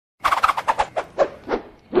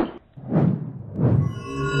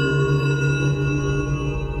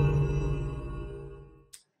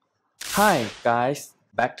Hi guys,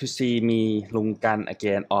 back to see me LoongGunz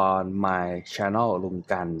again on my channel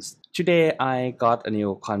LoongGunz. Today I got a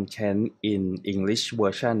new content in English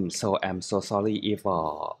version, so I'm so sorry if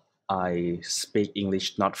I speak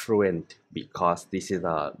English not fluent because this is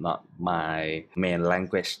not my main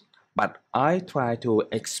language. But I try to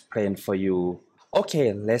explain for you.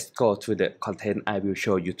 Okay, let's go to the content I will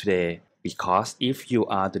show you today. Because if you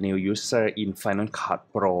are the new user in Final Cut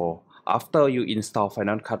Pro, after you install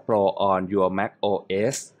Final Cut Pro on your Mac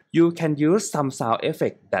OS, you can use some sound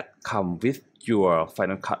effect that come with your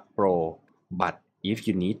Final Cut Pro. But if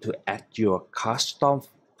you need to add your custom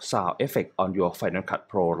sound effect on your Final Cut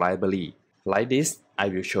Pro library, like this, I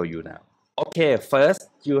will show you now. Okay, first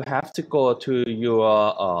you have to go to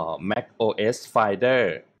your Mac OS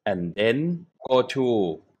folder and then go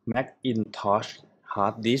to Macintosh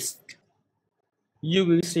hard disk. You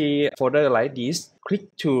will see a folder like this.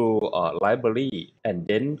 Click to library and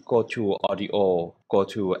then go to audio, go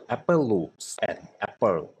to Apple Loops and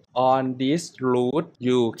Apple. On this root,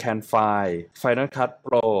 you can find Final Cut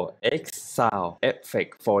Pro X Sound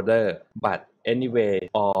Effect folder, but anyway,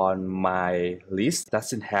 on my list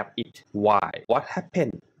doesn't have it. Why? What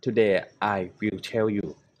happened? Today I will tell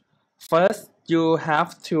you. First, you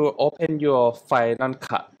have to open your Final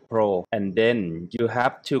Cut Pro and then you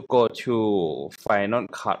have to go to Final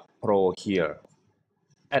Cut Pro here.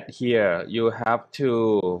 At here, you have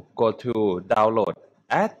to go to download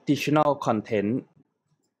additional content.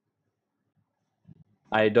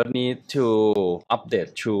 I don't need to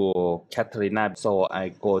update to Katrina, so I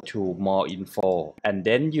go to more info and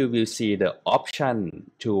then you will see the option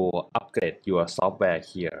to upgrade your software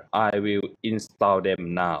here. I will install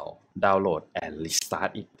them now, download and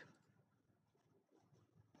restart it.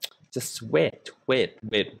 Just wait. When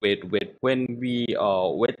we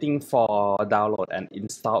are waiting for download and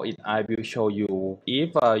install it, I will show you.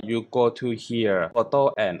 If you go to here,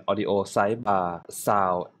 photo and audio sidebar,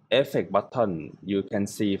 sound effect button, you can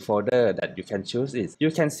see folder that you can choose it. You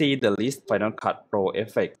can see the list Final Cut Pro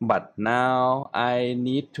effect. But now I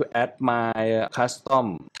need to add my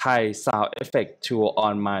custom Thai sound effect to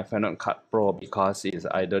on my Final Cut Pro because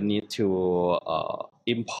I don't need to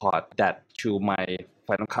import that to my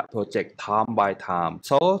Final Cut project time by time.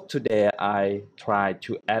 So today I try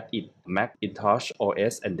to add it Macintosh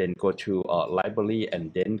OS and then go to library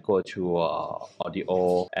and then go to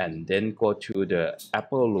audio and then go to the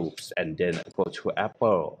Apple loops and then go to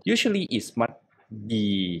Apple. Usually it must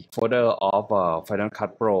be folder of Final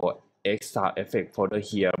Cut Pro X sound effect folder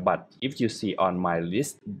here, but if you see on my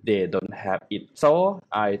list they don't have it, so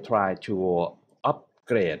I try to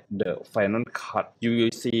upgrade the Final Cut. You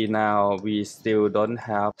will see now we still don't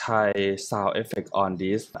have Thai sound effect on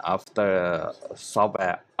this. After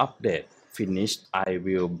software update finished, I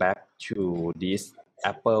will back to this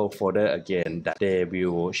Apple folder again that they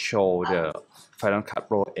will show the Final Cut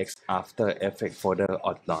Pro X After Effect folder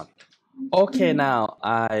or not. Okay, now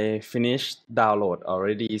I finished download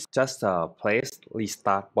already. Just press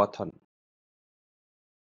restart button.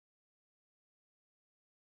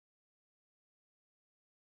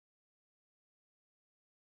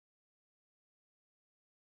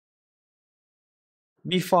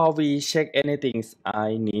 Before we check anything,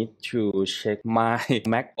 I need to check my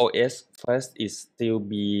Mac OS first. Is still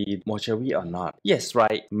be Mojave or not? Yes,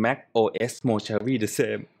 right. Mac OS Mojave the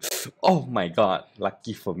same. Oh my God,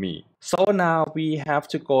 lucky for me. So now we have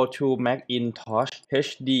to go to Macintosh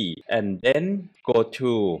HD and then go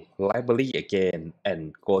to library again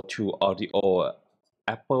and go to audio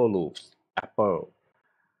Apple loops Apple.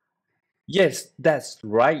 Yes, that's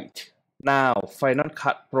right. Now Final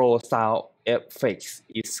Cut Pro sound effects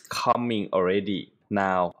is coming already.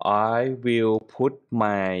 Now I will put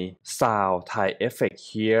my sound Thai effect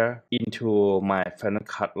here into my Final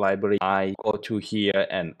Cut library. I go to here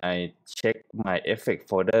and I check my effect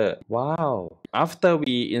folder. Wow! After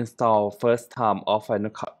we install first time of Final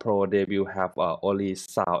Cut Pro, they will have only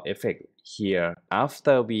sound effect here.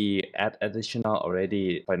 After we add additional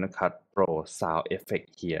already Final Cut Pro sound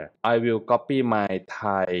effect here, I will copy my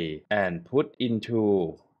Thai and put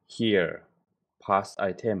into here past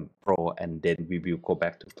item Pro and then we will go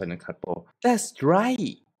back to Final Cut Pro. That's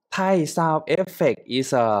right. Thai sound effect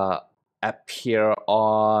is appear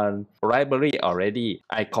on library already.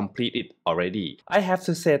 I complete it already. I have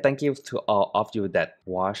to say thank you to all of you that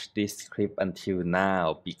watched this clip until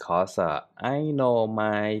now because I know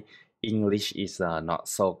my English is not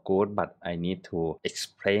so good, but I need to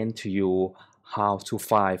explain to you how to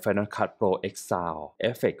find Final Cut Pro X Sound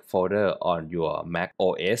effect folder on your Mac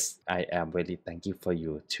OS. I am really thankful for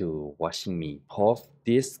you to watching me. Hope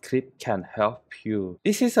this clip can help you.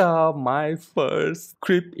 This is my first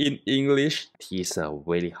clip in English. It is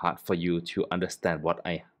very hard for you to understand what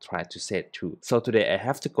I try to say too. So today I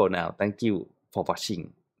have to go now. Thank you for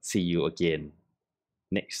watching. See you again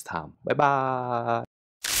next time. Bye bye.